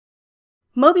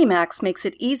MobyMax makes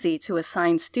it easy to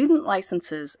assign student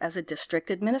licenses as a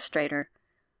district administrator.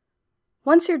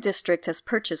 Once your district has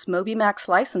purchased MobyMax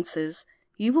licenses,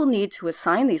 you will need to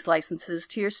assign these licenses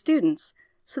to your students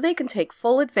so they can take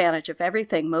full advantage of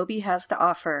everything Moby has to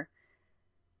offer.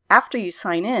 After you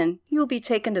sign in, you will be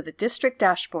taken to the district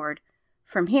dashboard.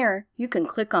 From here, you can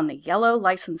click on the yellow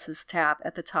Licenses tab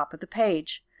at the top of the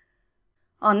page.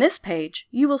 On this page,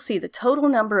 you will see the total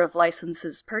number of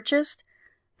licenses purchased,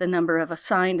 the number of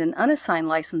assigned and unassigned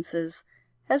licenses,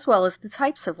 as well as the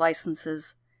types of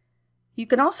licenses. You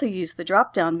can also use the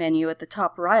drop-down menu at the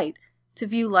top right to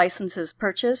view licenses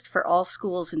purchased for all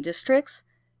schools and districts,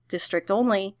 district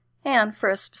only, and for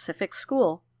a specific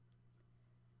school.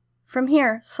 From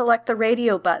here, select the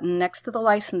radio button next to the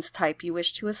license type you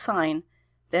wish to assign,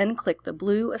 then click the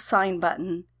blue Assign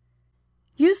button.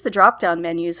 Use the drop-down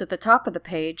menus at the top of the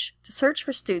page to search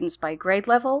for students by grade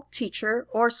level, teacher,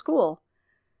 or school.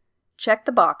 Check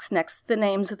the box next to the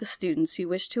names of the students you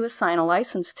wish to assign a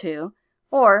license to,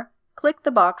 or click the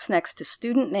box next to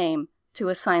Student Name to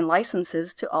assign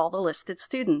licenses to all the listed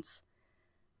students.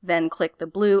 Then click the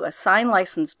blue Assign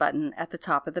License button at the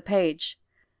top of the page.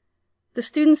 The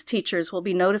students' teachers will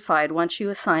be notified once you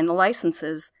assign the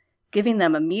licenses, giving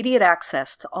them immediate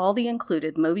access to all the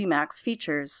included MobyMax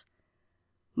features.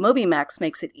 MobyMax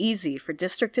makes it easy for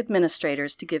district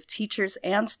administrators to give teachers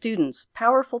and students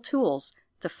powerful tools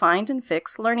to find and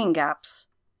fix learning gaps.